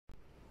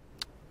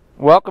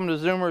Welcome to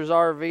Zoomer's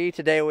RV.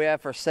 Today we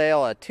have for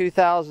sale a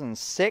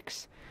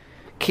 2006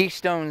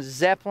 Keystone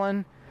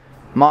Zeppelin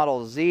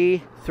model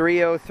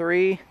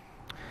Z303.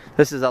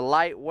 This is a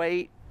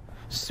lightweight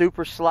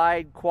super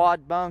slide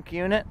quad bunk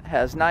unit.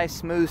 Has nice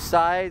smooth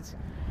sides,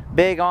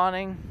 big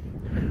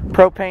awning,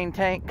 propane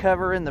tank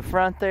cover in the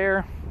front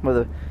there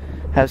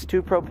has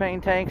two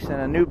propane tanks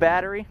and a new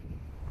battery.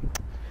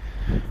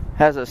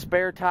 Has a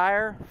spare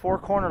tire,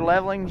 4-corner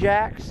leveling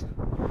jacks,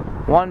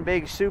 one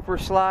big super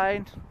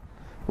slide,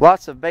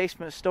 lots of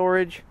basement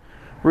storage,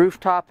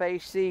 rooftop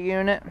AC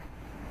unit.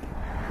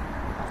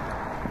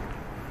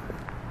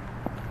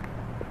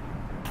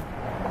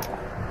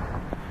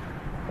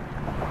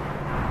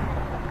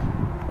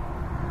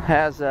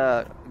 Has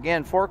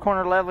again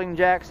 4-corner leveling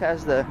jacks,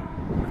 has the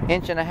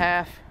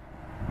 1.5-inch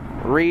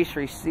Reese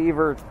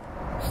receiver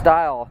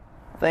style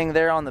thing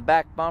there on the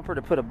back bumper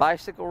to put a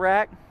bicycle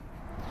rack.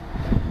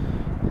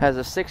 Has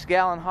a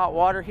 6-gallon hot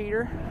water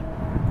heater,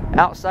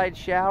 outside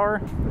shower,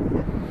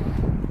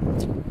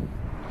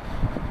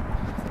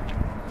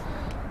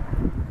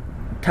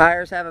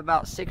 tires have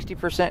about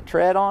 60%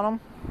 tread on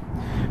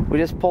them. We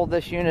just pulled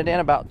this unit in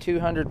about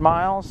 200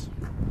 miles.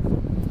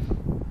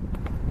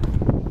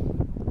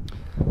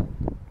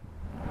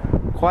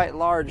 Quite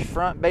large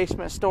front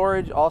basement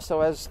storage,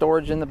 also has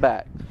storage in the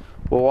back.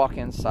 We'll walk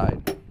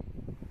inside.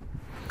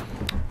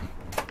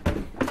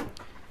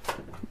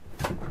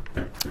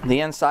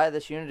 The inside of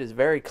this unit is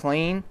very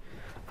clean.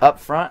 Up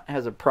front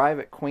has a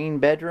private queen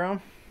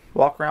bedroom,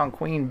 walk around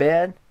queen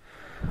bed.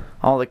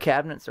 All the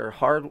cabinets are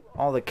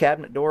all the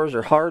cabinet doors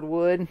are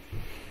hardwood.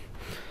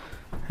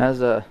 Has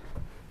a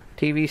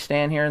TV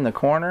stand here in the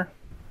corner.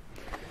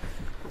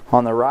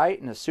 On the right,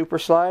 in a super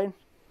slide,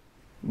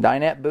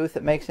 dinette booth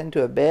that makes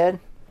into a bed.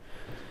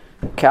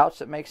 Couch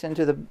that makes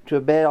into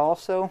a bed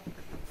also.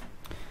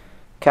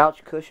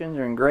 Couch cushions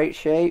are in great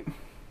shape.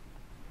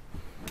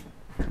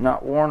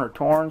 Not worn or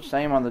torn.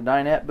 Same on the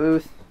dinette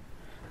booth.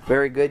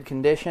 Very good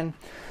condition.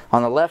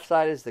 On the left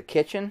side is the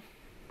kitchen.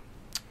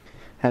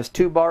 Has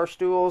 2 bar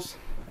stools,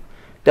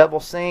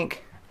 double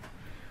sink,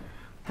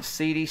 a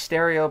CD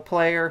stereo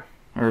player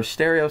or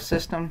stereo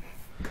system.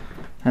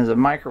 Has a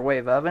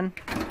microwave oven.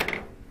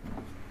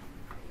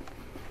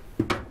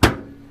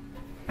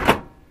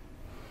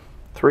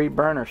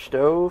 Three-burner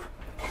stove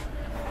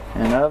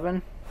and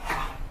oven.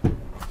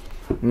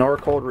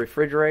 Norcold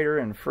refrigerator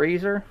and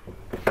freezer.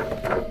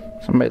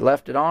 Somebody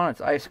left it on, it's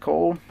ice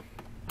cold.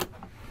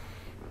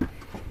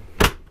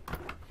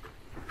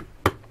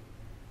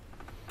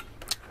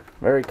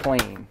 Very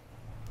clean.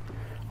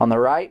 On the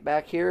right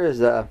back here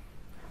is a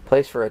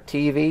place for a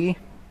TV,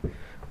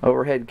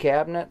 overhead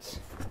cabinets.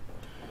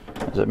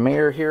 There's a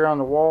mirror here on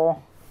the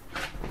wall.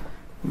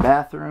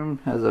 Bathroom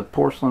has a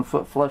porcelain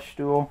foot flush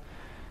stool,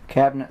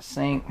 cabinet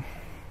sink,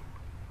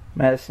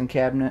 medicine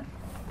cabinet,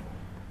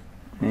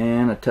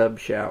 and a tub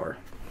shower.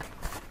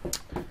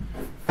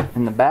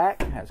 In the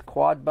back has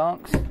quad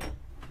bunks,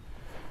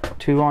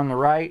 2 on the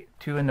right,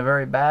 2 in the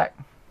very back.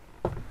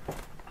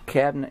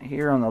 Cabinet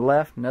here on the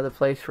left, another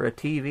place for a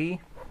TV.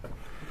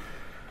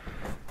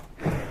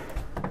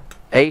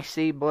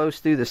 AC blows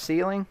through the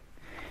ceiling,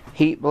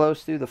 heat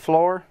blows through the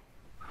floor.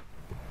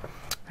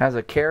 Has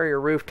a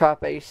carrier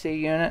rooftop AC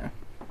unit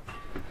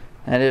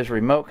that is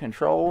remote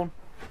controlled.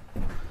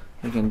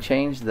 You can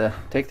take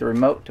the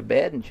remote to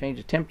bed and change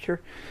the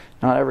temperature,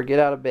 not ever get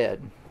out of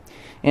bed.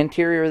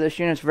 Interior of this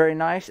unit is very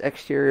nice,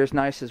 exterior is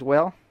nice as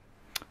well.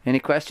 Any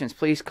questions,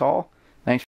 please call. Thanks.